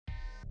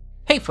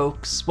Hey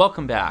folks,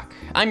 welcome back.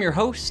 I'm your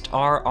host,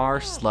 RR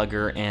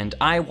Slugger, and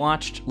I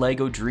watched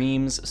LEGO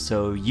DreamZzz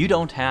so you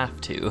don't have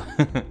to.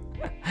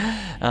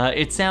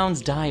 It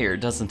sounds dire,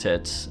 doesn't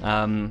it?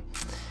 Yeah,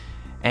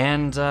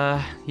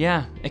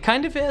 it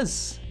kind of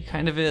is.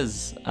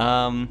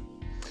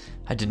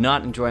 I did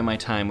not enjoy my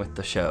time with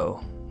the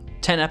show.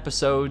 10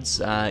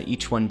 episodes,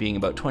 each one being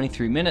about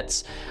 23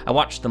 minutes. I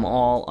watched them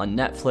all on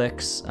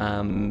Netflix,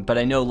 but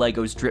I know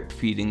LEGO's drip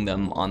feeding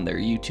them on their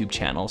YouTube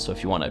channel, so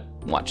if you want to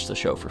watch the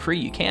show for free,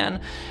 you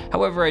can.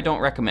 However, I don't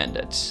recommend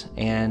it.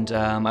 And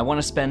I want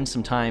to spend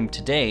some time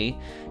today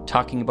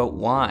talking about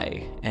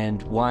why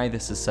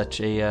this is such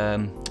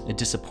a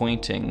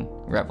disappointing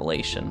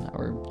revelation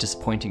or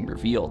disappointing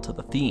reveal to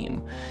the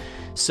theme.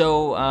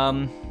 So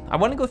I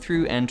want to go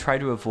through and try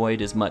to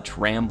avoid as much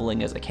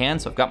rambling as I can.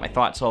 So I've got my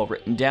thoughts all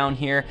written down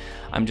here.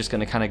 I'm just going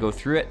to kind of go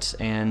through it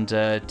and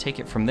take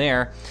it from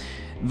there.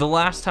 The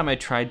last time I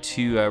tried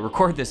to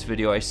record this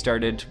video, I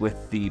started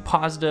with the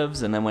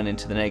positives and then went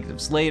into the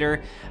negatives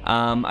later.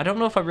 I don't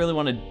know if I really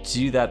want to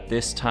do that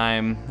this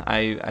time.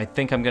 I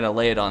think I'm going to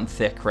lay it on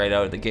thick right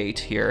out of the gate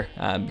here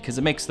because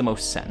it makes the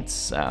most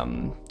sense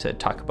to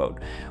talk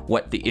about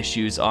what the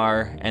issues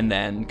are and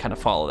then kind of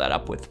follow that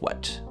up with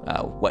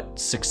what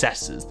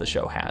successes the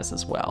show has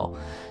as well.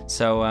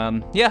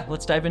 So yeah,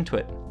 let's dive into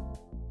it.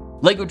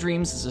 LEGO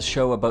DreamZzz is a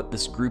show about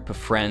this group of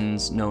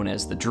friends known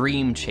as the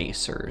Dream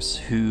Chasers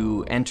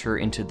who enter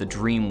into the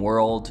dream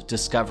world,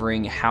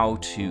 discovering how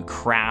to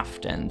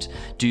craft and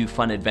do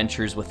fun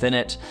adventures within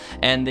it,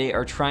 and they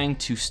are trying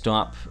to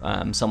stop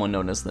someone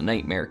known as the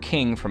Nightmare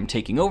King from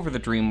taking over the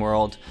dream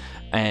world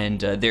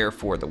and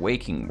therefore the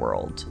waking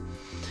world.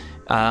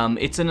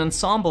 It's an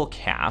ensemble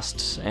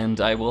cast,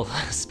 and I will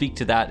speak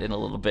to that in a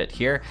little bit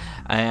here.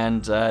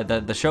 And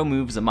the show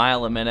moves a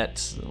mile a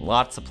minute,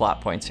 lots of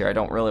plot points here. I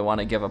don't really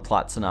want to give a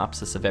plot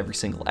synopsis of every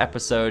single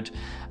episode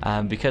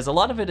because a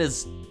lot of it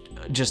is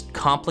just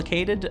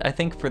complicated, I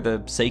think, for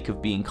the sake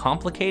of being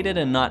complicated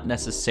and not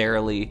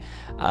necessarily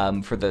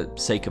for the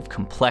sake of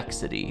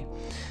complexity.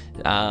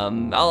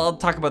 I'll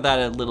talk about that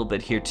a little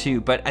bit here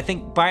too, but I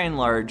think by and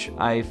large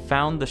I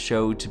found the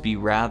show to be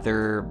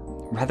rather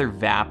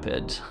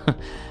vapid,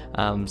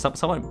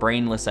 somewhat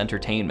brainless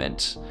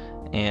entertainment,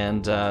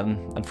 and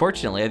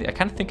unfortunately I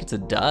kind of think it's a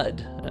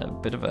dud, a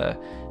bit of a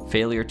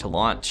failure to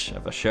launch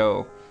of a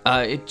show.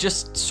 It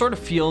just sort of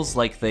feels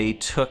like they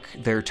took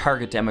their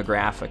target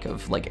demographic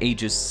of like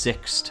ages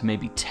 6 to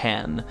maybe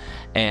 10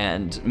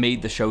 and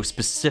made the show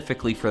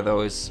specifically for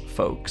those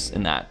folks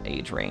in that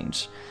age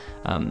range.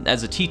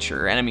 As a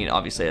teacher, and I mean,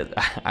 obviously,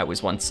 I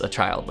was once a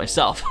child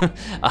myself,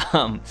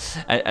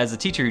 as a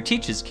teacher who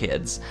teaches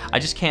kids, I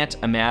just can't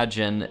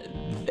imagine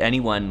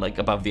anyone like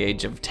above the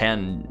age of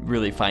 10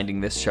 really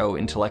finding this show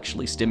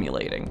intellectually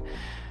stimulating.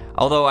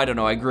 Although, I don't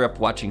know, I grew up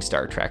watching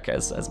Star Trek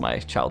as my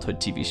childhood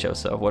TV show,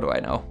 so what do I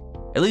know?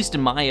 At least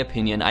in my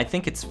opinion, I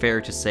think it's fair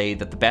to say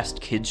that the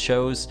best kids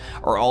shows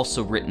are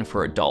also written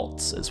for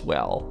adults as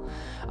well.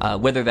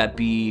 Whether that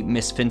be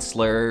Miss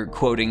Finsler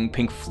quoting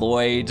Pink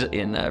Floyd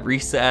in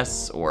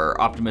Recess,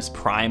 or Optimus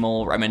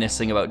Primal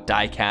reminiscing about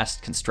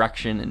die-cast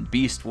construction in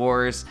Beast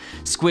Wars,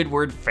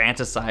 Squidward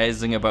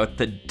fantasizing about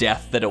the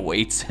death that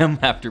awaits him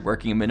after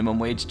working a minimum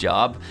wage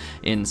job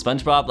in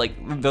SpongeBob, like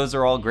those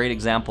are all great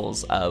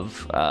examples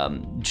of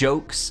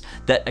jokes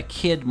that a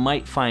kid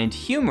might find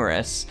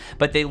humorous,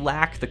 but they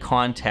lack the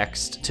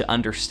context to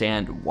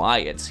understand why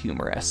it's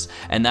humorous,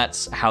 and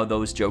that's how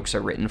those jokes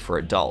are written for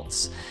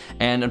adults.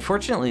 And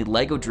unfortunately,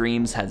 LEGO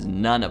DreamZzz has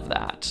none of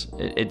that.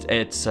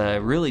 It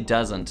really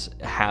doesn't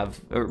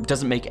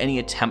make any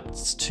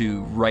attempts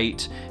to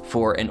write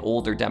for an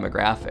older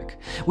demographic,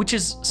 which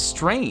is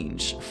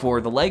strange for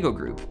the LEGO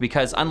Group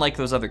because unlike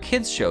those other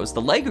kids shows,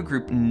 the LEGO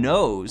Group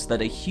knows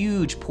that a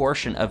huge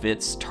portion of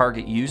its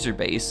target user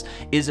base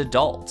is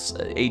adults,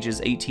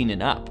 ages 18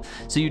 and up.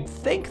 So you'd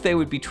think they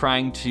would be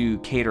trying to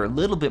cater a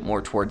little bit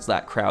more towards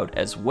that crowd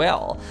as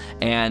well,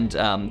 and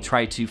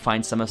try to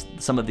find some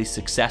of the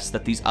success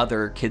that these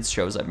other kids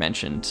shows I've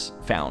mentioned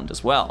found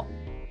as well.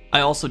 I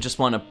also just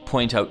want to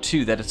point out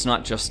too that it's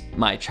not just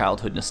my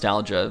childhood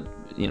nostalgia,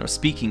 you know,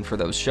 speaking for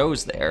those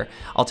shows there.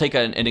 I'll take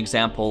an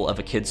example of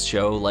a kids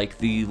show like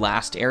The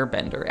Last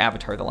Airbender,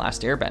 Avatar: The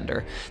Last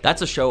Airbender.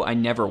 That's a show I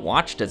never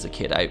watched as a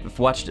kid. I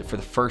watched it for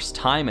the first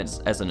time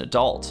as an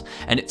adult,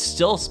 and it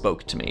still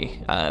spoke to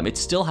me. It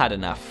still had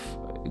enough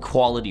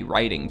quality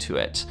writing to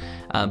it.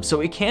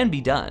 So it can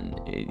be done.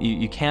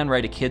 You can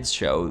write a kids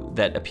show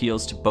that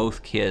appeals to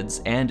both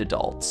kids and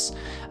adults.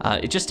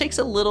 It just takes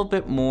a little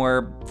bit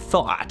more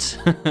thought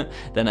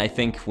than I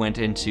think went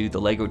into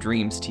the LEGO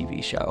DreamZzz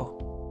TV show.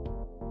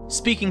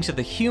 Speaking to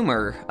the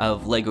humor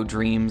of LEGO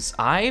DreamZzz,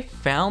 I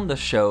found the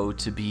show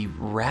to be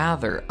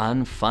rather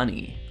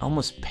unfunny,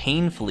 almost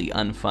painfully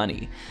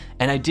unfunny,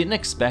 and I didn't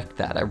expect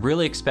that. I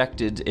really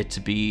expected it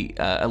to be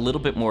a little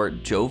bit more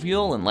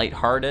jovial and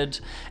lighthearted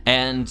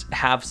and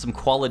have some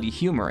quality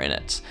humor in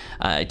it.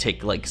 I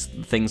take like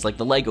things like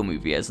the LEGO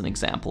Movie as an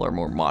example, or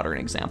more modern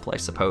example, I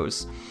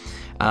suppose.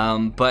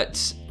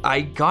 But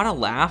I got a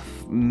laugh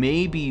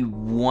maybe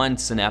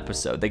once an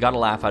episode. They got a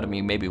laugh out of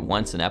me maybe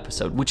once an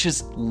episode, which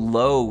is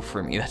low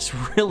for me. That's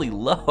really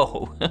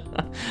low.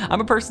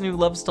 I'm a person who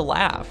loves to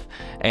laugh.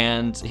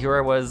 And here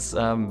I was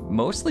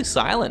mostly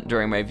silent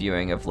during my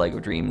viewing of LEGO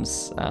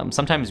DreamZzz,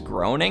 sometimes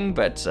groaning,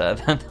 but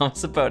that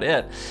was about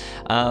it.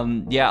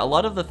 Yeah, a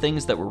lot of the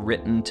things that were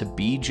written to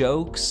be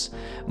jokes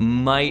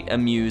might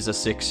amuse a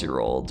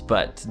 6-year-old,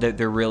 but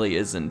there really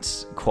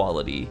isn't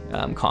quality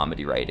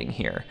comedy writing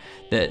here.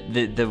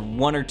 The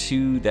one or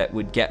two that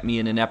would get me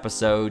in an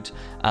episode,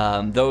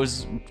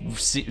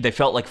 they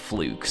felt like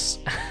flukes.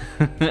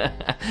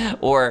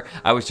 Or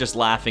I was just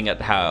laughing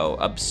at how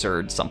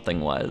absurd something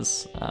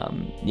was.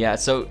 Yeah,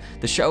 so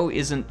the show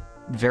isn't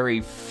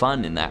very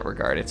fun in that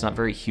regard. It's not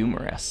very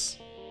humorous.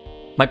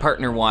 My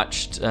partner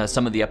watched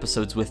some of the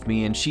episodes with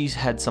me, and she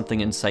had something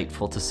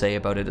insightful to say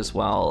about it as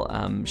well.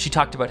 She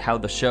talked about how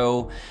the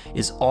show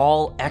is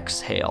all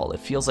exhale. It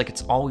feels like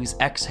it's always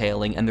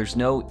exhaling and there's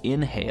no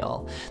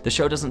inhale. The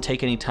show doesn't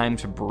take any time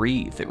to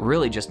breathe. It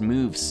really just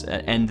moves,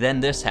 and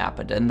then this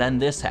happened, and then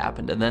this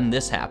happened, and then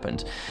this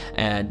happened.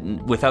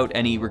 And without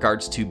any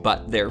regards to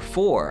but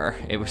therefore,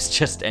 it was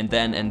just and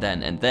then, and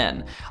then, and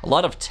then. A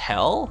lot of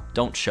tell,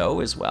 don't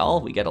show as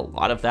well. We get a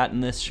lot of that in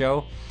this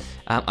show.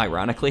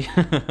 Ironically,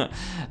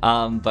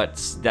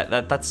 but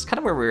that's kind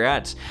of where we're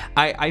at.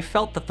 I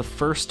felt that the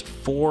first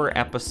four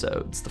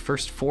episodes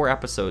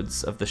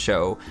of the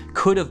show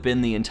could have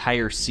been the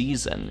entire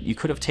season. You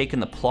could have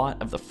taken the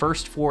plot of the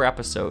first 4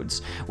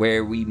 episodes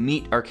where we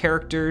meet our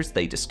characters,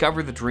 they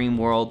discover the dream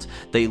world,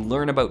 they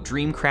learn about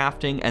dream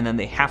crafting, and then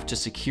they have to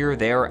secure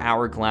their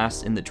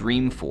hourglass in the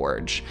Dream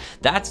Forge.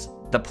 That's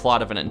the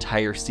plot of an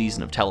entire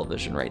season of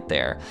television right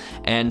there.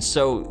 And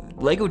so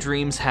LEGO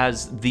DreamZzz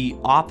has the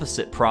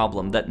opposite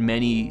problem that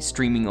many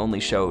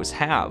streaming-only shows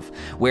have,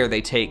 where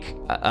they take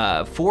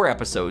 4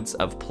 episodes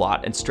of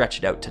plot and stretch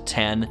it out to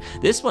 10.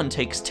 This one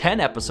takes 10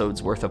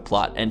 episodes worth of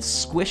plot and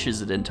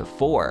squishes it into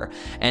 4.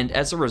 And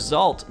as a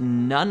result,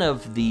 none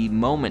of the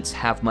moments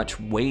have much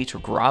weight or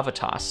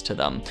gravitas to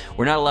them.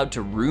 We're not allowed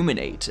to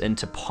ruminate and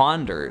to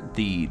ponder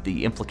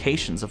the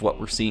implications of what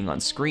we're seeing on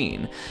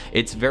screen.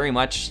 It's very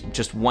much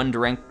just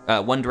one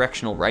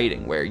directional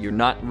writing, where you're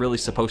not really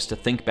supposed to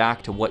think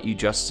back to what you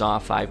just saw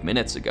 5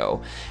 minutes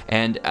ago.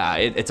 And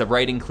it's a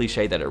writing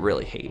cliche that I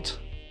really hate.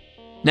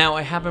 Now,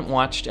 I haven't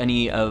watched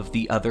any of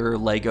the other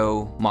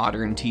LEGO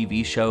modern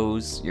TV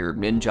shows, your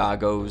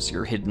Ninjagos,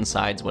 your Hidden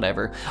Sides,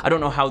 whatever. I don't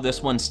know how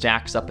this one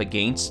stacks up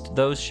against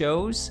those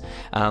shows,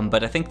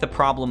 but I think the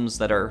problems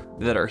that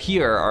are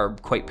here are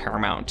quite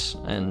paramount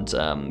and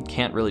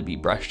can't really be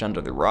brushed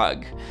under the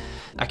rug.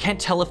 I can't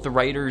tell if the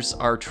writers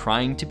are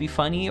trying to be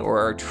funny or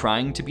are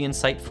trying to be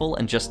insightful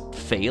and just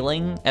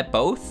failing at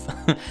both,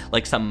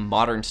 like some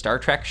modern Star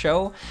Trek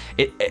show.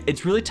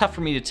 It's really tough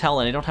for me to tell,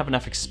 and I don't have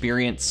enough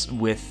experience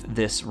with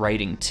this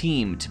writing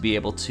team to be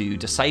able to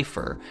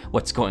decipher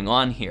what's going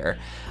on here.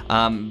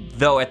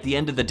 Though at the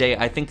end of the day,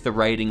 I think the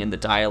writing and the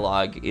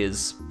dialogue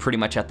is pretty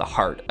much at the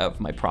heart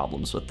of my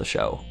problems with the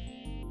show.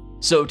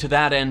 So to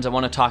that end, I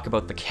want to talk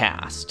about the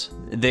cast.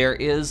 There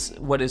is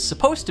what is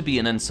supposed to be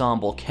an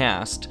ensemble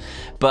cast,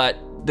 but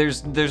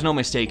there's no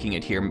mistaking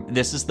it here.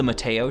 This is the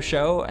Mateo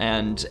show,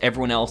 and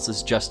everyone else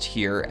is just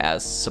here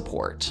as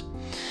support.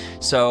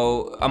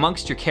 So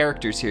amongst your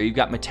characters here, you've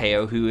got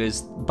Mateo, who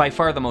is by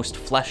far the most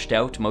fleshed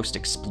out, most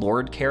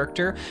explored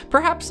character,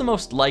 perhaps the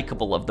most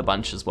likable of the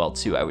bunch as well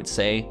too, I would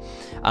say.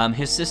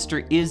 His sister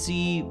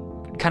Izzy,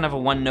 kind of a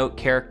one-note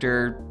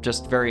character,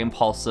 just very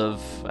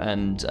impulsive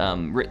and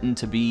written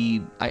to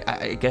be,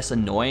 I guess,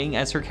 annoying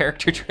as her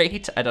character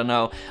trait. I don't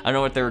know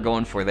what they were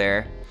going for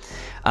there.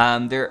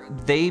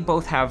 They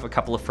both have a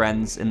couple of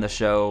friends in the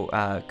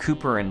show,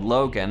 Cooper and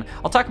Logan.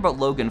 I'll talk about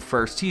Logan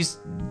first. He's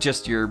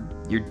just your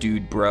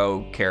dude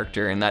bro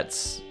character, and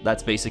that's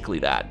basically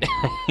that.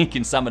 You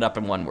can sum it up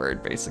in one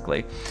word,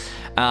 basically.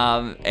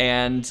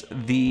 And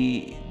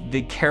the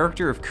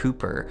character of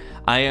Cooper,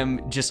 I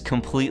am just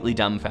completely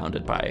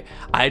dumbfounded by.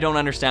 I don't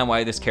understand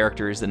why this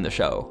character is in the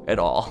show at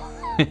all.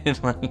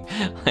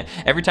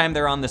 Every time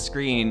they're on the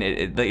screen,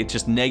 it's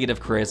just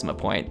negative charisma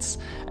points,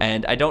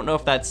 and I don't know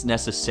if that's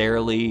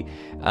necessarily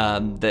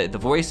the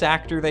voice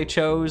actor they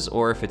chose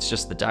or if it's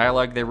just the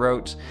dialogue they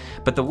wrote.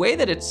 But the way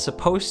that it's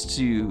supposed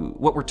to,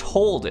 what we're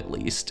told at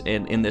least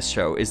in this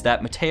show, is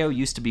that Mateo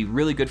used to be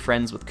really good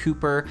friends with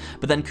Cooper,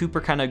 but then Cooper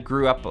kind of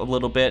grew up a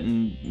little bit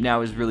and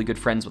now is really good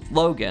friends with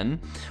Logan.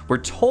 We're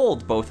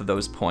told both of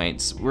those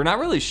points. We're not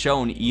really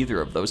shown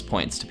either of those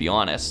points, to be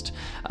honest.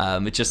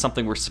 It's just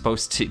something we're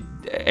supposed to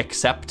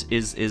accept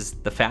is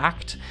the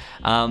fact.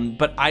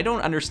 But I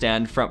don't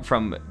understand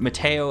from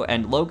Mateo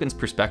and Logan's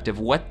perspective,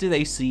 what do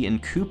they see in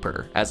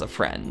Cooper as a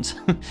friend?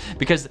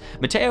 Because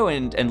Mateo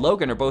and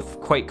Logan are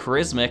both quite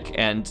charismatic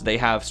and they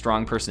have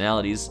strong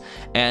personalities,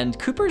 and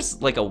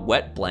Cooper's like a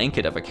wet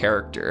blanket of a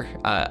character.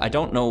 I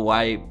don't know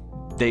why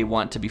they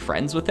want to be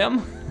friends with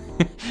him.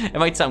 It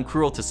might sound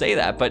cruel to say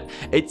that, but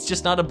it's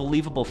just not a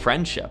believable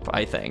friendship,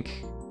 I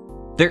think.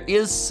 There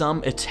is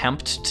some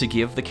attempt to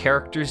give the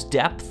characters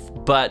depth,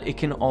 but it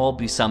can all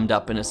be summed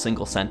up in a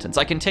single sentence.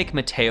 I can take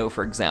Mateo,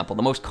 for example,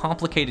 the most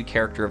complicated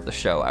character of the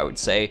show, I would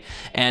say,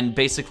 and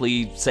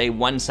basically say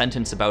one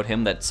sentence about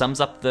him that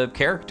sums up the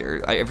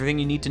character, everything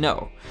you need to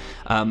know.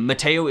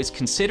 Mateo is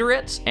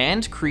considerate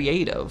and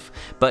creative,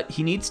 but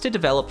he needs to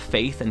develop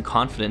faith and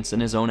confidence in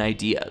his own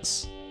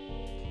ideas.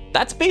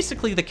 That's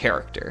basically the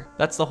character.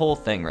 That's the whole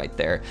thing right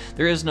there.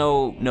 There is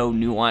no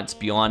nuance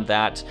beyond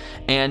that,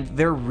 and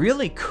there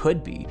really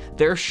could be.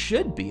 There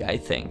should be, I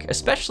think,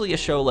 especially a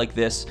show like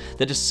this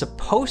that is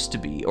supposed to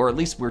be, or at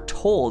least we're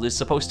told is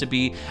supposed to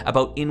be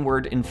about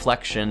inward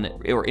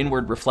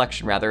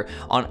reflection rather,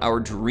 on our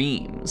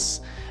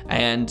dreams.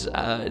 And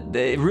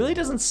it really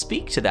doesn't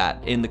speak to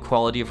that in the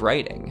quality of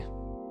writing.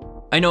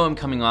 I know I'm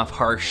coming off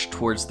harsh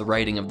towards the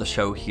writing of the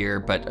show here,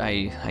 but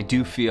I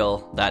do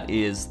feel that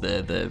is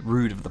the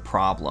root of the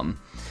problem.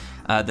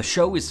 The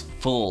show is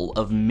full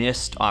of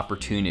missed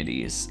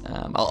opportunities.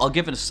 I'll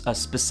give it a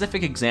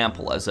specific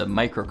example as a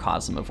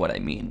microcosm of what I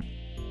mean.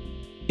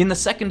 In the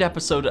second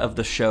episode of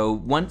the show,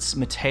 once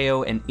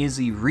Mateo and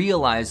Izzy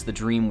realize the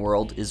dream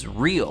world is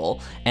real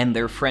and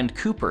their friend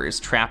Cooper is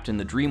trapped in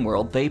the dream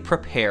world, they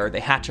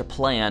hatch a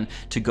plan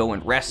to go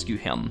and rescue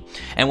him.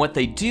 And what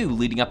they do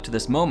leading up to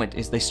this moment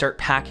is they start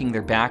packing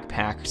their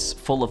backpacks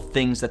full of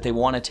things that they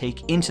want to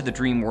take into the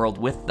dream world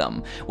with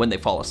them when they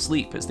fall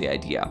asleep, is the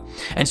idea.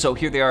 And so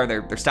here they are,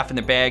 they're stuffing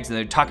their bags and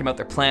they're talking about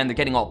their plan, they're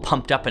getting all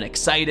pumped up and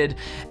excited,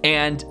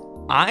 and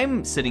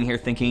I'm sitting here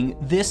thinking,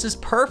 this is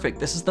perfect.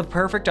 This is the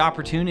perfect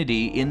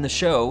opportunity in the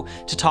show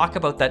to talk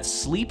about that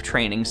sleep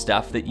training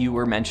stuff that you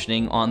were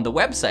mentioning on the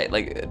website.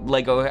 Like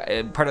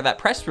LEGO, part of that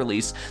press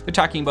release, they're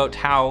talking about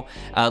how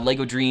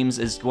LEGO DreamZzz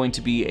is going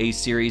to be a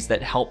series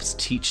that helps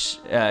teach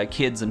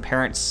kids and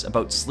parents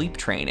about sleep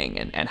training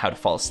and how to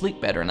fall asleep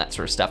better and that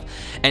sort of stuff.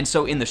 And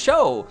so in the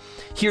show,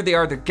 here they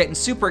are, they're getting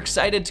super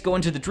excited to go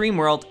into the dream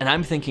world, and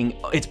I'm thinking,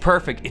 it's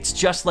perfect. It's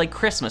just like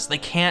Christmas. They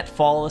can't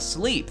fall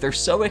asleep. They're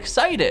so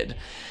excited.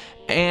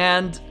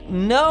 And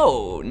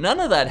no, none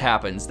of that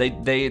happens.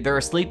 They're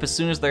asleep as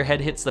soon as their head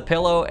hits the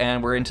pillow,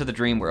 and we're into the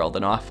dream world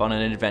and off on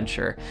an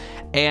adventure.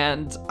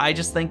 And I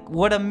just think,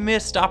 what a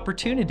missed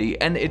opportunity.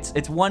 And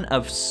it's one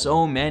of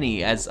so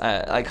many, as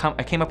I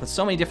came up with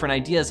so many different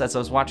ideas as I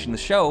was watching the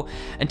show,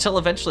 until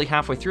eventually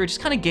halfway through I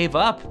just kind of gave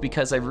up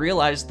because I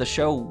realized the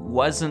show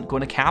wasn't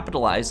going to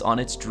capitalize on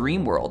its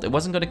dream world. It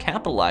wasn't going to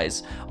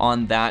capitalize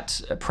on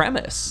that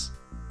premise.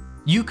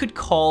 You could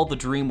call the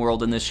dream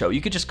world in this show,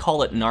 you could just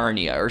call it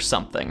Narnia or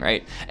something,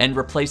 right? And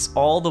replace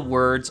all the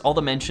words, all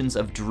the mentions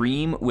of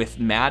dream with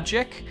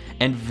magic,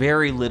 and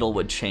very little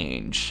would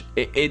change.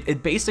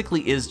 It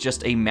basically is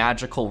just a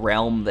magical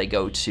realm they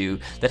go to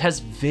that has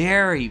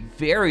very,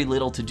 very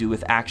little to do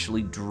with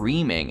actually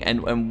dreaming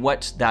and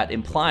what that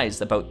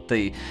implies about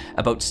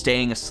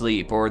staying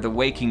asleep, or the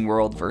waking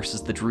world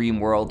versus the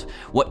dream world,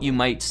 what you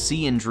might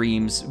see in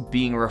dreams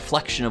being a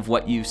reflection of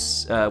what you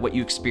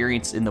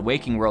experience in the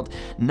waking world.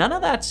 None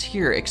of that's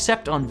here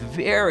except on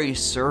very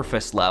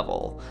surface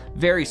level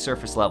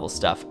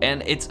stuff,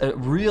 and it's a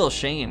real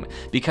shame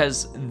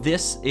because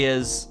this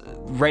is,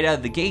 right out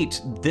of the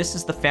gate, this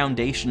is the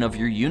foundation of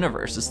your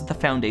universe. This is the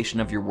foundation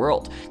of your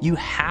world. You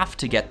have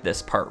to get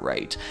this part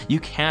right. You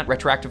can't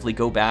retroactively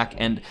go back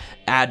and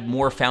add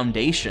more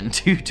foundation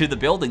to the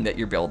building that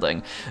you're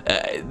building.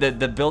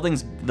 The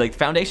building's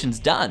foundation's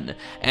done,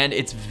 and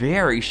it's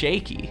very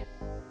shaky.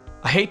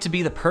 I hate to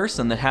be the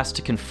person that has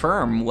to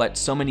confirm what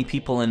so many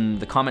people in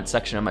the comment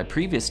section of my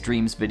previous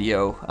Dreams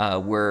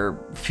video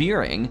were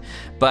fearing,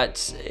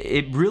 but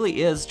it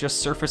really is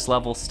just surface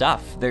level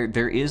stuff.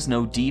 There is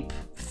no deep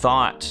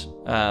thought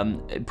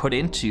put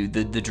into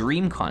the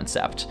dream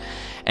concept.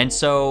 And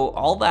so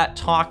all that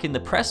talk in the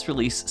press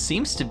release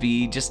seems to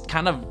be just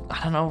kind of,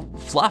 I don't know,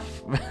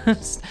 fluff,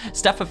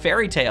 stuff of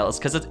fairy tales,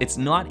 because it's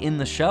not in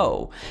the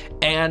show.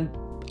 And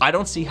I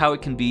don't see how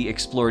it can be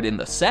explored in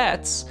the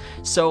sets.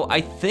 So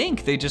I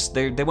think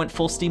they went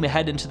full steam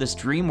ahead into this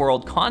dream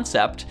world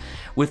concept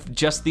with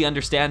just the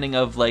understanding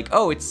of like,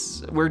 oh,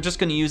 we're just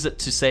gonna use it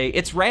to say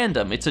it's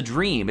random, it's a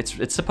dream,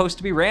 it's supposed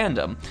to be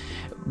random.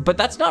 But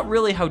that's not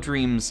really how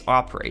dreams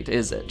operate,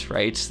 is it,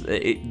 right?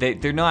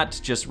 They're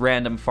not just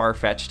random,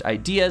 far-fetched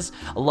ideas.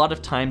 A lot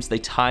of times they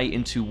tie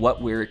into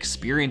what we're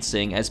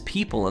experiencing as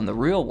people in the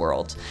real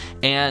world.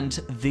 And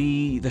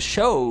the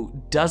show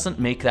doesn't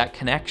make that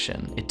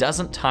connection. It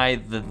doesn't tie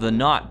the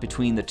knot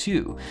between the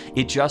two.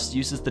 It just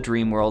uses the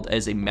dream world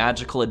as a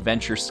magical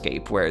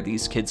adventurescape where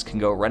these kids can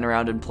go run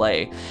around and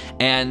play.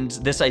 And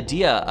this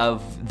idea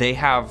of they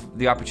have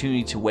the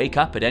opportunity to wake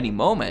up at any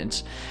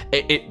moment,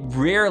 it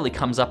rarely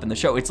comes up in the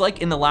show. It's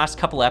like in the last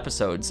couple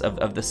episodes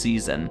of the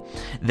season,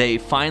 they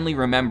finally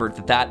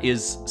remembered that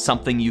is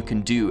something you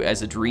can do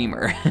as a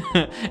dreamer.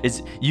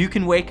 Is you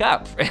can wake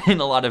up in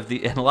a lot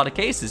of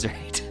cases,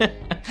 right?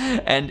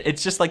 And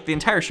it's just like the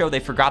entire show, they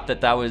forgot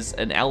that was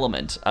an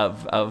element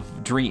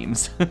of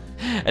dreams.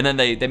 And then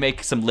they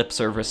make some lip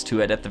service to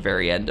it at the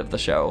very end of the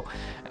show.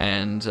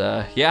 And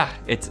yeah,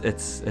 it's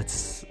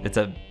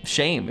a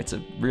shame. It's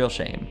a real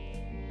shame.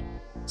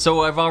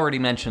 So I've already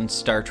mentioned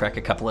Star Trek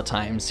a couple of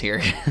times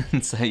here,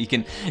 so you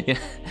can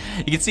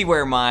see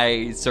where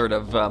my sort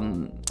of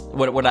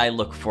what I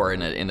look for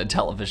in a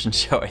television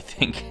show, I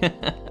think.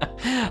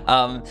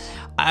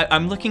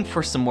 I'm looking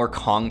for some more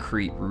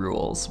concrete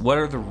rules. What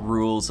are the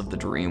rules of the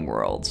dream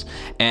world?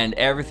 And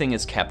everything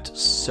is kept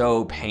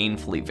so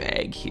painfully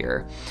vague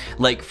here.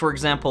 Like, for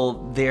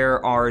example,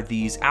 there are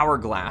these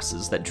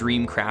hourglasses that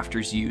dream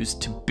crafters use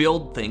to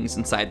build things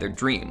inside their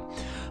dream.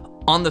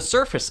 On the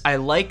surface, I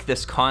like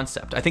this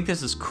concept. I think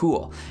this is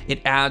cool.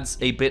 It adds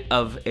a bit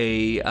of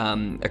a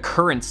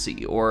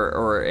currency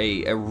or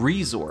a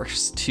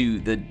resource to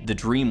the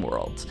dream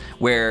world,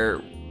 where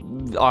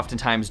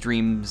oftentimes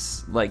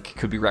dreams like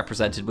could be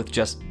represented with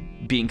just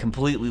being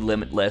completely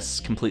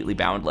limitless, completely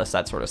boundless,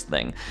 that sort of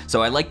thing.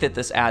 So I like that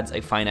this adds a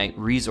finite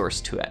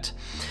resource to it.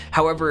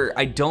 However,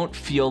 I don't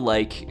feel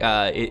like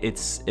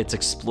it's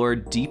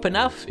explored deep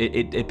enough.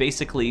 It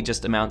basically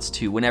just amounts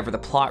to whenever the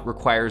plot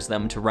requires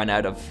them to run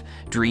out of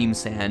dream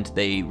sand,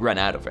 they run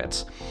out of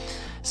it.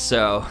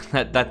 So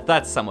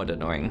that's somewhat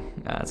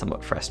annoying,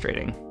 somewhat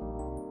frustrating.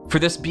 For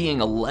this being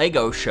a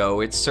LEGO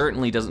show, it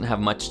certainly doesn't have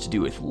much to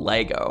do with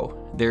LEGO.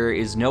 There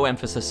is no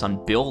emphasis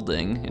on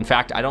building. In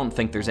fact, I don't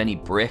think there's any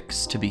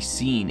bricks to be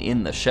seen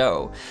in the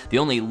show. The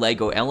only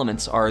LEGO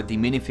elements are the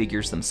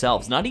minifigures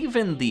themselves, not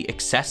even the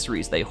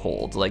accessories they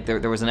hold. Like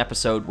there was an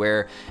episode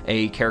where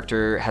a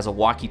character has a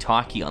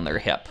walkie-talkie on their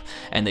hip,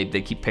 and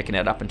they keep picking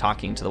it up and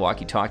talking to the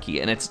walkie-talkie,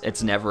 and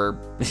it's never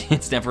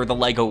the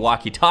LEGO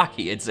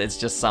walkie-talkie. It's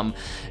just some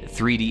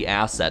 3D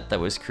asset that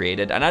was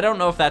created, and I don't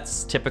know if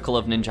that's typical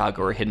of Ninjago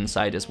or Hidden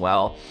Side as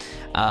well.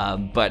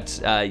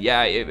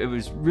 Yeah, it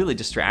was really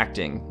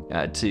distracting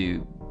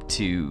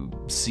to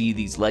see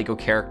these LEGO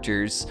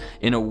characters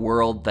in a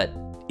world that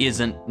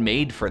isn't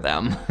made for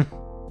them.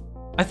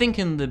 I think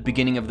in the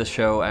beginning of the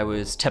show I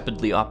was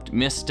tepidly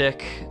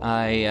optimistic.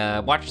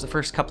 I watched the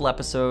first couple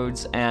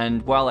episodes,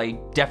 and while I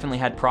definitely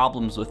had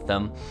problems with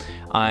them,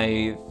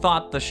 I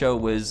thought the show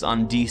was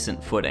on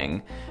decent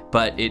footing,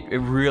 but it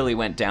really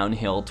went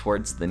downhill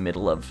towards the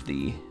middle of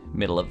the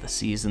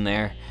season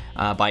there.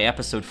 By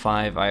episode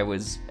 5, I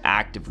was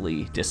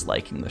actively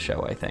disliking the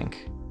show, I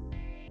think.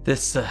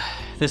 This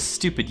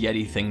stupid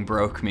Yeti thing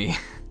broke me.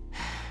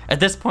 At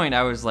this point,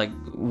 I was like,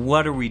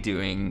 what are we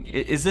doing?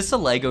 Is this a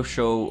LEGO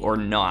show or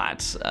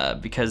not?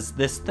 Because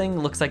this thing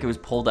looks like it was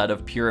pulled out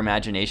of Pure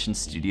Imagination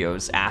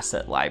Studios'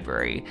 asset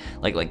library,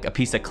 like a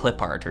piece of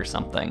clip art or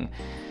something.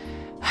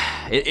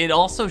 It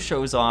also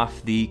shows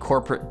off the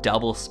corporate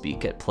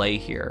doublespeak at play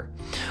here.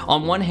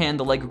 On one hand,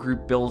 the LEGO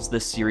Group bills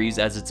this series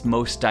as its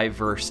most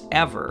diverse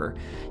ever,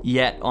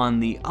 yet on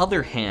the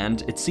other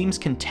hand, it seems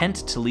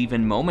content to leave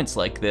in moments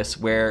like this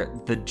where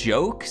the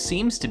joke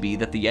seems to be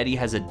that the Yeti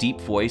has a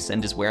deep voice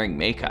and is wearing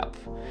makeup.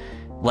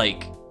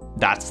 Like,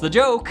 that's the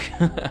joke.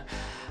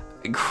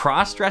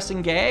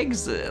 Cross-dressing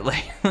gags?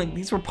 Like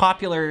these were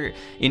popular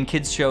in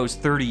kids' shows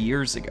 30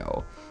 years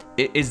ago.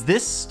 Is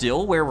this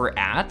still where we're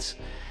at?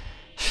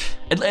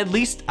 At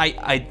least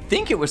I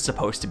think it was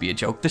supposed to be a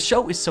joke. The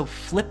show is so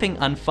flipping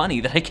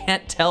unfunny that I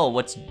can't tell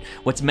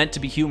what's meant to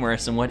be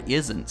humorous and what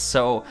isn't.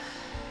 So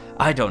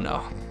I don't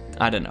know.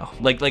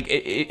 Like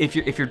if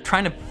you're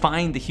trying to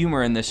find the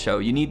humor in this show,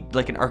 you need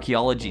like an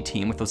archaeology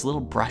team with those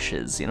little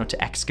brushes,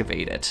 to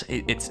excavate it.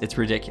 It's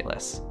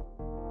ridiculous.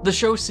 The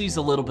show sees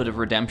a little bit of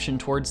redemption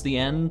towards the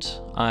end.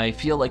 I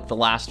feel like the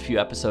last few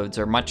episodes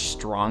are much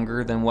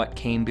stronger than what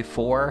came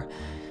before.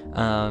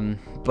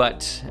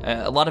 But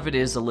a lot of it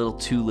is a little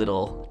too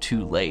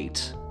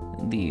late.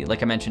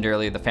 Like I mentioned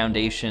earlier, the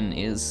foundation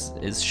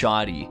is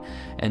shoddy,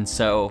 and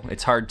so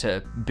it's hard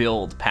to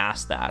build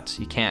past that.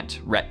 You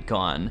can't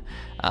retcon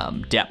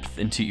depth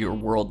into your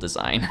world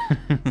design.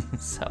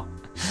 So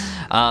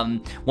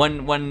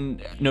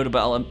one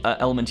notable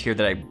element here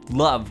that I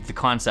loved the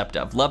concept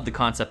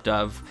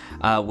of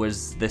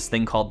was this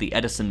thing called the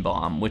Edison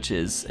bomb, which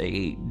is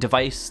a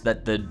device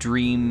that the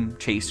dream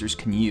chasers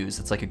can use.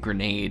 It's like a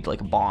grenade,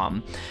 like a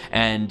bomb,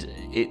 and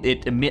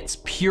it emits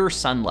pure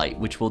sunlight,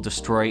 which will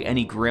destroy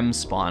any grim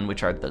spawn,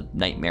 which are the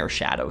nightmare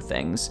shadow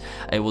things.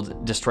 It will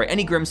destroy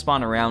any grim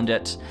spawn around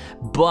it,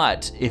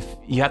 but if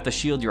you have to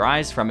shield your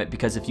eyes from it,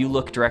 because if you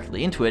look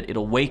directly into it,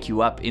 it'll wake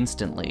you up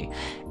instantly.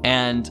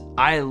 And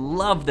I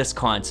love this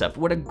concept.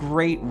 What a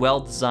great,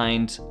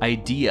 well-designed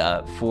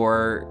idea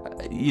for,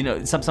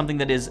 something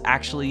that is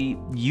actually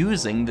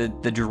using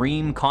the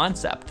dream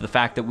concept, the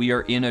fact that we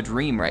are in a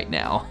dream right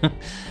now.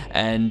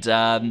 And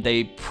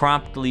they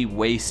promptly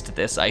waste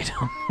this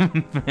item.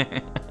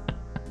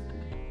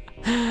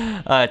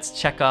 It's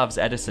Chekhov's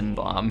Edison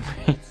bomb.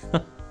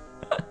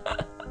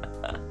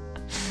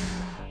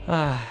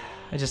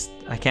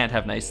 I can't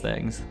have nice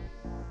things.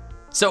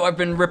 So I've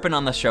been ripping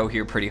on the show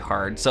here pretty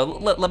hard, so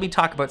let me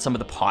talk about some of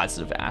the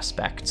positive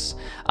aspects.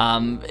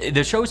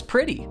 The show's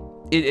pretty.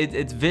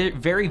 It's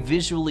very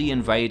visually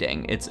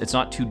inviting. It's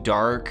not too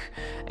dark,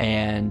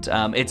 and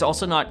it's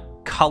also not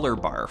color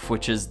barf,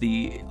 which is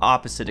the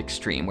opposite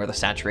extreme, where the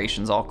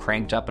saturation's all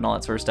cranked up and all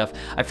that sort of stuff.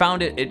 I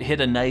found it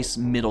hit a nice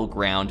middle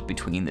ground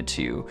between the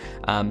two.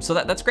 So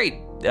that's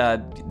great.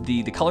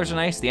 The colors are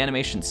nice, the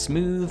animation's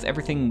smooth,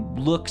 everything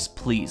looks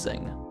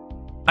pleasing.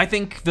 I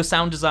think the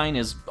sound design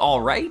is all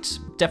right,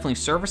 definitely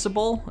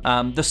serviceable.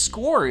 The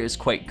score is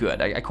quite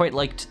good. I quite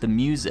liked the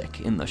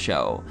music in the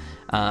show.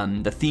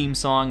 The theme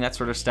song, that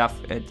sort of stuff,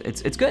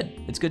 it's good.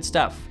 It's good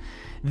stuff.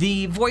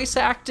 The voice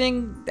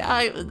acting,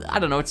 I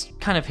don't know, it's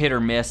kind of hit or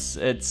miss.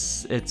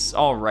 It's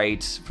all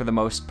right for the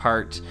most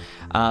part.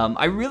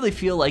 I really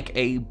feel like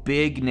a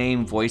big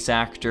name voice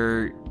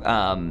actor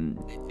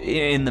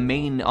in the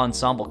main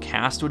ensemble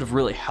cast would have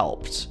really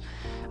helped.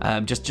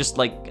 Just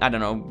like, I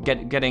don't know,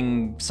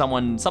 getting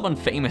someone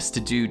famous to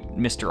do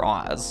Mr.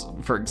 Oz,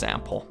 for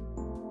example.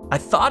 I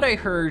thought I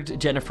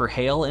heard Jennifer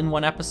Hale in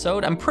one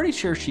episode. I'm pretty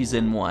sure she's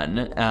in one.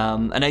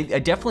 And I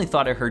definitely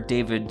thought I heard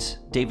David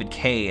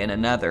Kaye in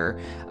another.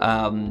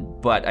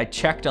 But I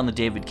checked on the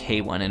David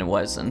Kaye one and it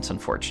wasn't,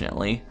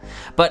 unfortunately.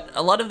 But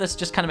a lot of this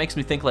just kind of makes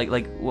me think like,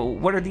 well,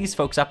 what are these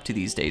folks up to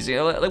these days? You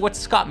know, like what's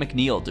Scott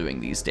McNeil doing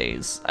these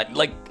days?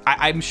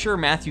 I'm sure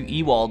Matthew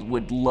Ewald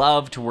would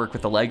love to work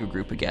with the LEGO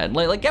group again.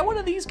 Like get one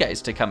of these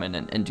guys to come in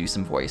and do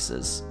some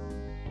voices.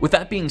 With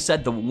that being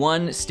said, the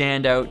one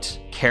standout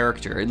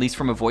character, at least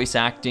from a voice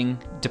acting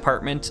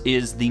department,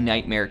 is the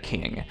Nightmare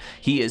King.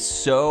 He is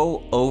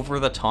so over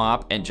the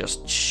top and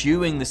just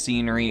chewing the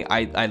scenery.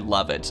 I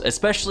love it,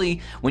 especially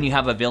when you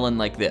have a villain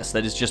like this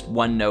that is just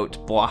one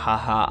note,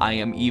 bwahaha, I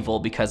am evil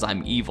because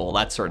I'm evil,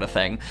 that sort of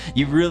thing.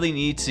 You really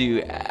need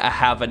to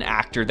have an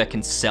actor that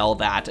can sell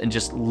that and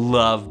just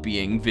love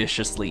being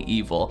viciously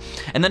evil.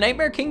 And the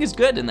Nightmare King is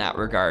good in that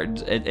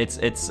regard.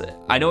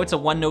 I know it's a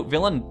one-note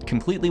villain,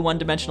 completely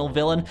one-dimensional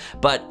villain,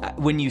 but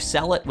when you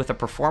sell it with a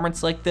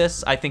performance like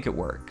this, I think it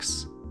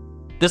works.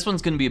 This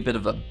one's going to be a bit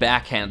of a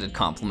backhanded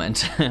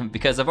compliment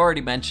because I've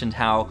already mentioned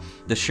how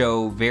the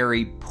show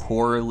very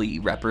poorly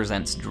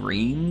represents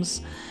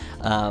dreams.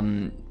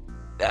 There's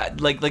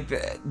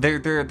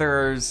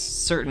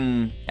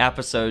certain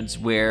episodes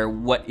where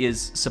what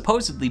is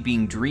supposedly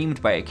being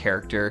dreamed by a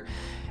character,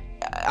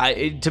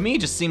 to me,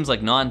 it just seems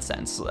like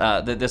nonsense.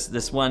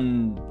 This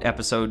one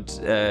episode,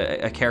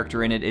 a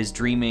character in it is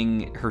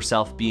dreaming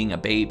herself being a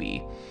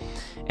baby,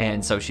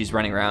 and so she's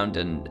running around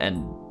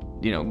and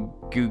you know,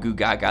 goo goo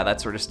gaga,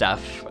 that sort of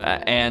stuff.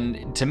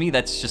 And to me,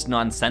 that's just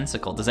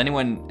nonsensical. Does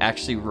anyone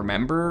actually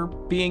remember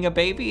being a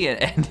baby?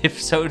 And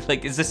if so,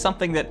 like, is this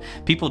something that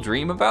people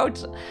dream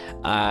about?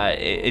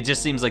 It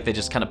just seems like they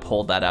just kind of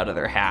pulled that out of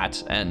their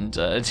hat and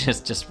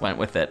just went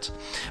with it.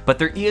 But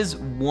there is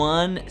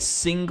one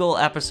single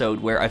episode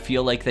where I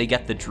feel like they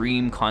get the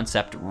dream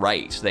concept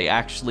right. They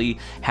actually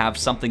have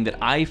something that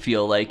I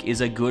feel like is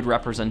a good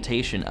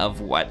representation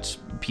of what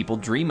people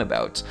dream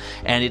about.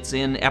 And it's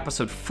in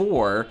episode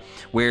 4,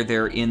 where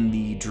they're in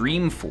the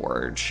Dream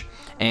Forge,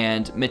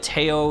 and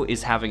Mateo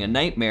is having a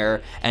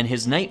nightmare, and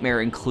his nightmare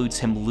includes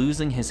him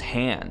losing his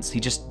hands. He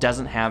just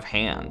doesn't have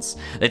hands.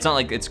 It's not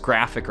like it's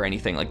graphic or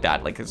anything like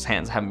that, like his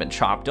hands haven't been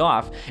chopped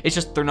off. It's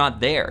just they're not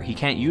there. He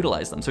can't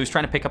utilize them. So he's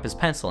trying to pick up his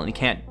pencil and he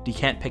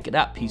can't pick it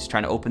up. He's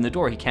trying to open the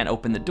door. He can't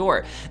open the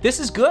door. This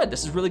is good.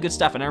 This is really good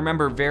stuff. And I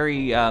remember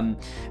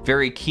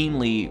very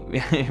keenly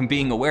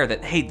being aware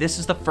that, hey, this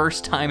is the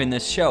first time in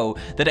this show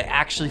that I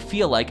actually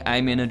feel like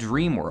I'm in a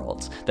dream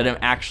world, that I'm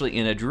actually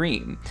in a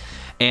dream.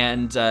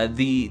 And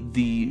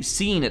the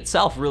scene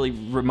itself really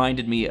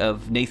reminded me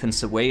of Nathan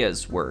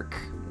Sawaya's work.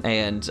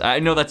 And I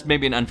know that's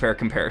maybe an unfair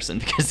comparison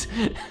because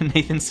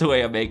Nathan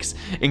Sawaya makes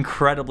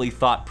incredibly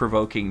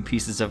thought-provoking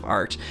pieces of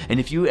art. And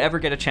if you ever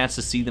get a chance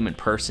to see them in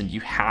person,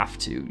 you have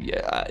to.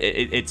 Yeah,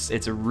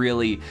 it's a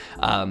really,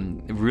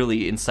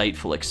 really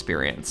insightful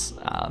experience.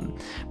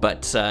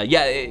 That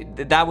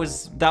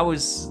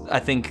was, I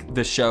think,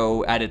 the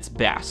show at its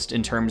best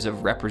in terms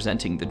of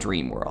representing the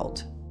dream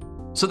world.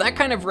 So that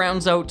kind of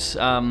rounds out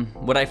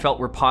what I felt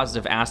were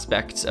positive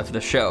aspects of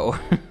the show.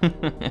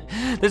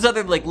 There's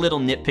other like little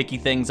nitpicky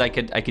things I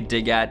could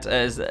dig at,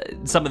 as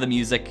some of the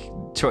music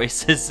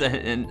choices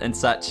and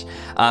such.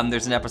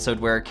 There's an episode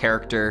where a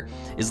character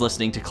is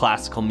listening to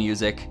classical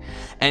music,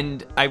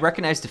 and I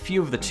recognized a few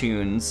of the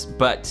tunes,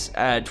 but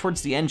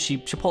towards the end she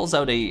pulls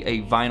out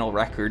a vinyl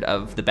record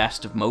of the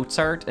best of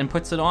Mozart and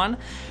puts it on,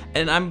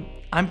 and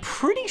I'm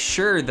pretty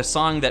sure the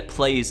song that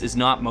plays is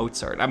not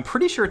Mozart. I'm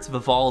pretty sure it's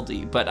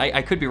Vivaldi, but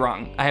I could be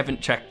wrong. I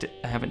haven't checked it.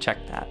 I haven't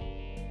checked that.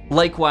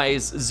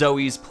 Likewise,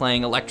 Zoe's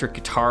playing electric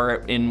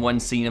guitar in one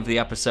scene of the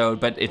episode,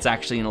 but it's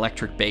actually an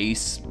electric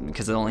bass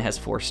because it only has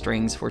 4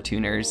 strings, 4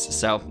 tuners.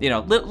 So, you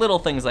know, little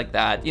things like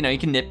that. You know, you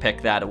can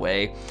nitpick that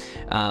away.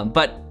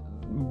 But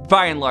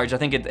by and large, I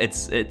think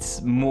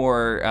it's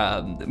more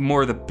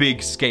the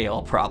big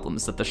scale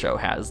problems that the show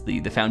has, the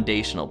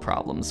foundational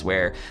problems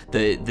where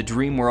the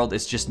dream world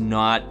is just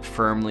not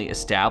firmly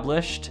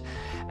established,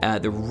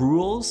 The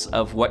rules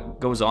of what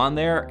goes on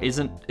there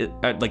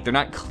like they're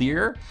not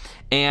clear,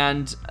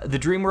 and the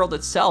dream world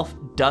itself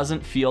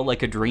doesn't feel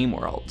like a dream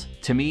world.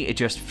 To me, it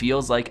just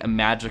feels like a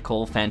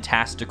magical,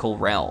 fantastical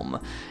realm.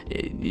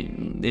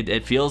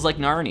 It feels like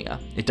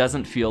Narnia. It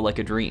doesn't feel like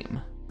a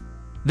dream.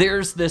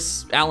 There's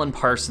this Alan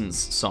Parsons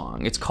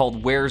song. It's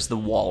called Where's the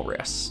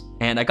Walrus?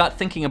 And I got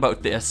thinking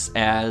about this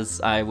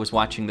as I was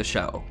watching the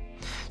show.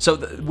 So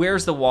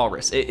Where's the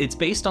Walrus? It's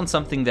based on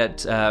something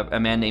that a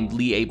man named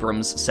Lee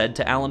Abrams said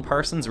to Alan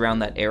Parsons around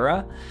that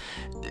era.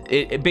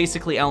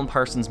 Basically, Alan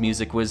Parsons'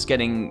 music was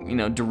getting,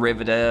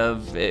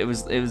 derivative. It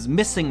was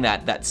missing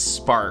that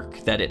spark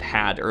that it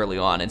had early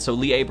on. And so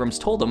Lee Abrams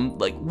told him,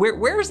 like,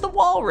 where's the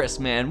walrus,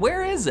 man?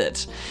 Where is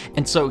it?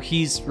 And so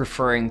he's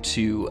referring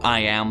to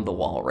I Am the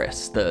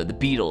Walrus, the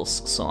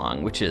Beatles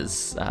song, which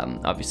is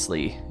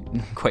obviously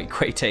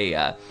quite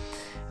a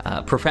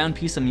profound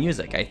piece of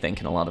music, I think,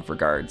 in a lot of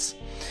regards.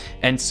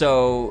 And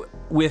so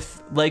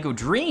with LEGO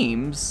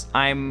DreamZzz,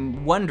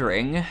 I'm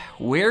wondering,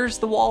 where's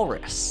the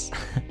walrus?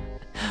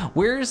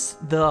 Where's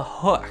the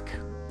hook?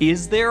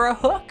 Is there a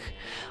hook?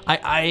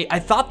 I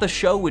thought the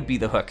show would be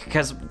the hook,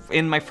 because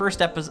in my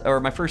first episode, or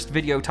my first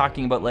video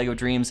talking about LEGO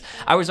DreamZzz,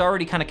 I was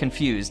already kind of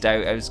confused.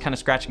 I was kind of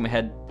scratching my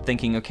head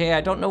thinking, okay,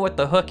 I don't know what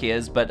the hook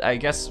is, but I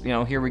guess,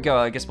 here we go.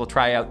 I guess we'll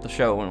try out the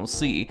show and we'll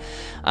see.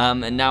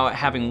 And now,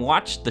 having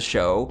watched the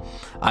show,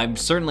 I'm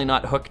certainly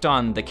not hooked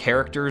on the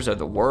characters or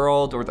the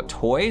world or the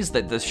toys.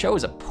 That the show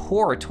is a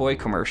poor toy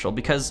commercial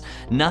because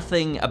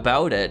nothing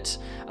about it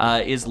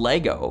is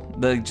LEGO,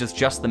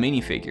 just the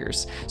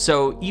minifigures.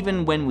 So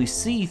even when we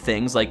see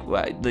things like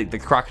the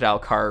crocodile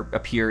car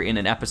appear in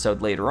an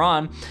episode later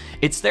on,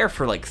 it's there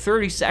for like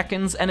 30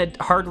 seconds and it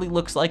hardly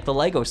looks like the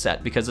LEGO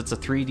set because it's a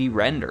 3D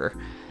render.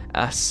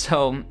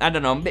 So I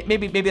don't know,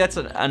 maybe that's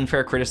an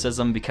unfair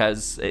criticism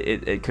because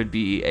it could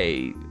be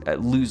a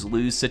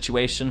lose-lose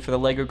situation for the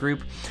LEGO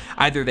group.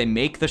 Either they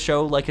make the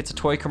show like it's a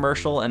toy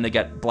commercial and they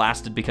get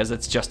blasted because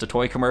it's just a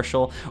toy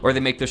commercial, or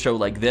they make the show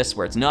like this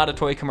where it's not a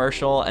toy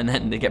commercial and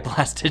then they get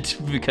blasted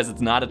because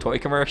it's not a toy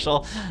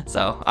commercial.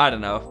 So I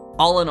don't know.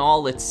 All in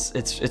all,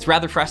 it's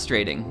rather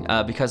frustrating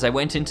because I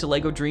went into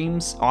LEGO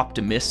DreamZzz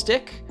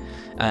optimistic,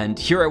 and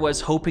here I was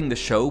hoping the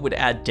show would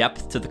add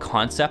depth to the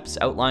concepts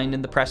outlined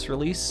in the press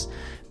release,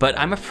 but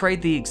I'm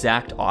afraid the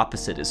exact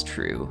opposite is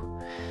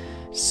true.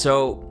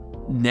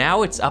 So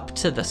now it's up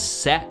to the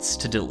sets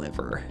to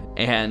deliver,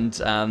 and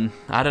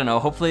I don't know,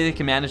 hopefully they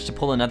can manage to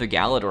pull another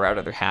Galador out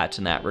of their hat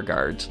in that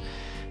regard,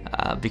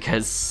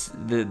 because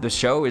the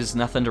show is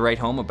nothing to write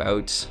home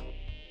about.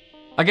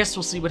 I guess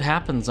we'll see what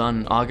happens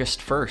on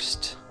August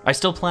 1st. I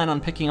still plan on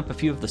picking up a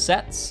few of the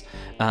sets,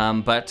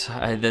 but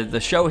the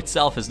show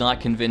itself has not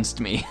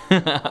convinced me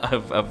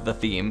of the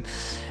theme,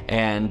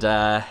 and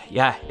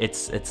yeah,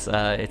 it's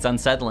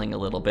unsettling a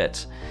little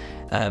bit.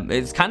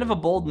 It's kind of a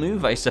bold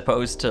move, I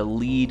suppose, to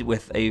lead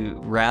with a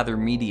rather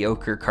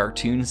mediocre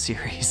cartoon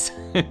series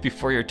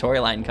before your toy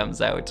line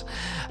comes out.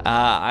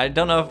 I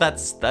don't know if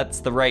that's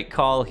the right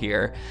call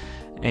here,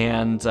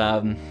 and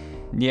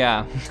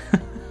yeah.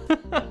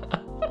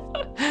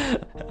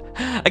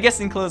 I guess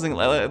in closing,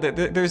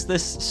 there's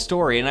this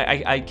story, and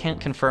I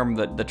can't confirm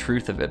the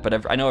truth of it,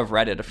 but I know I've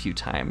read it a few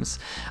times,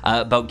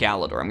 about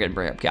Galador. I'm going to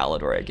bring up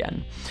Galador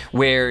again,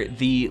 where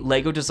the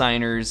LEGO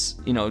designers,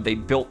 they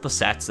built the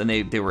sets, and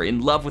they were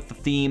in love with the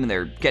theme, and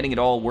they're getting it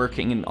all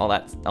working and all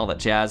that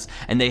jazz,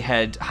 and they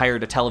had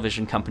hired a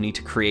television company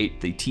to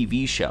create the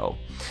TV show.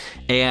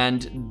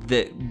 And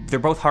they're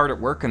both hard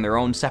at work in their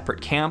own separate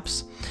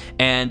camps.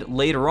 And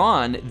later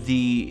on,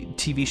 the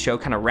TV show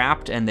kind of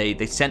wrapped, and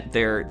they sent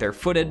their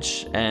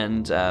footage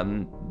and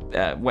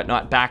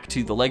whatnot back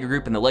to the LEGO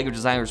group, and the LEGO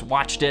designers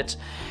watched it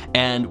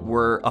and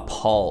were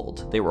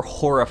appalled. They were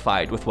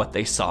horrified with what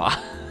they saw.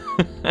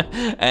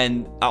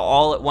 And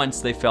all at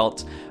once they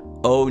felt,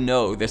 oh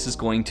no, this is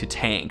going to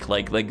tank.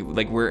 Like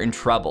we're in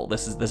trouble.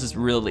 This is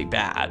really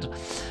bad.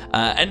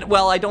 And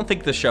well, I don't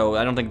think the show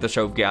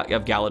of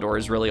Galador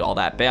is really all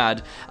that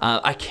bad.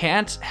 I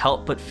can't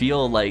help but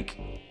feel like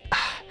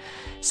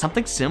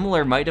something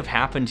similar might have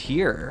happened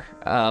here,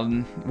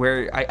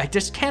 where I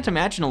just can't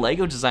imagine a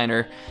LEGO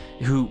designer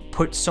who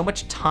put so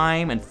much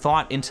time and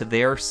thought into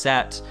their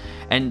set,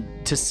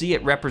 and to see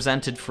it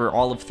represented for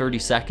all of 30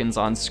 seconds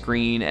on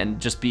screen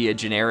and just be a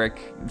generic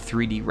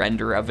 3D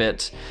render of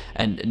it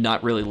and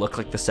not really look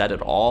like the set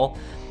at all.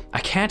 I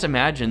can't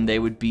imagine they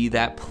would be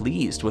that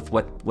pleased with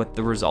what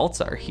the results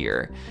are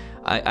here.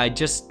 I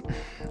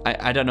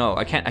don't know.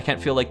 I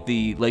can't feel like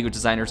the LEGO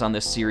designers on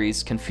this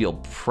series can feel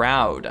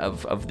proud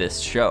of this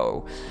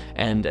show,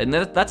 and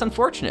that's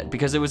unfortunate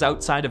because it was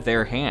outside of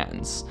their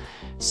hands.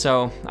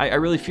 So I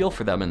really feel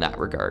for them in that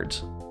regard.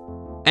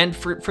 And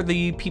for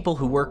the people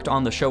who worked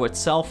on the show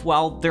itself,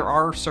 while there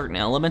are certain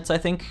elements I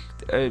think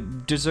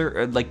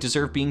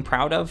deserve being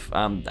proud of,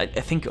 I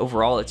think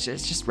overall it's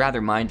just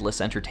rather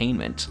mindless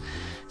entertainment.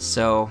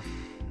 So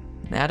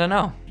I don't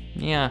know.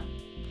 Yeah.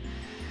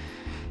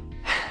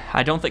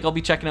 I don't think I'll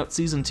be checking out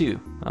season 2.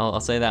 I'll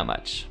say that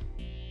much.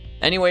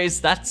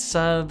 Anyways, those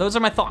are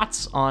my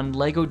thoughts on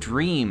LEGO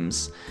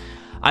DreamZzz.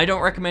 I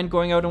don't recommend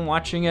going out and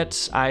watching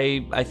it.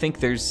 I think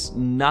there's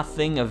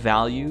nothing of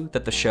value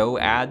that the show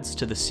adds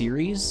to the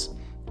series,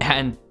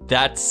 and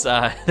that's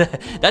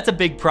a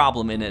big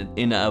problem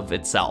in of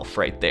itself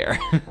right there.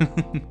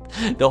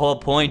 The whole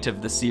point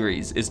of the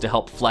series is to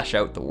help flesh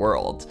out the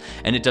world,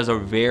 and it does a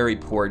very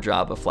poor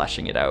job of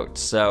fleshing it out.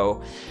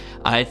 So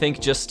I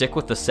think just stick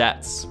with the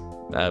sets.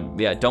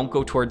 Yeah, don't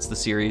go towards the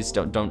series.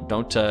 Don't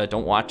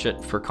watch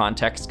it for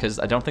context, because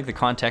I don't think the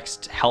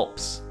context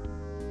helps.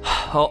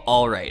 Oh,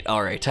 all right.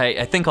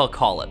 I think I'll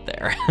call it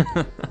there.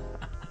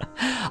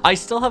 I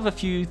still have a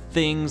few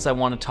things I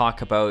want to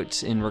talk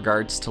about in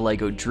regards to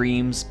LEGO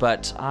Dreams,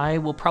 but I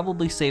will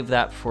probably save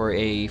that for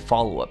a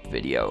follow-up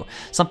video.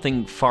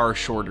 Something far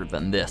shorter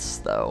than this,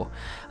 though.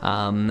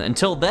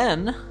 Until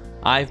then,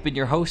 I've been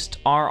your host,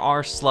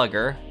 RR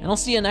Slugger, and I'll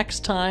see you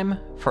next time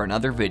for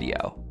another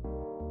video.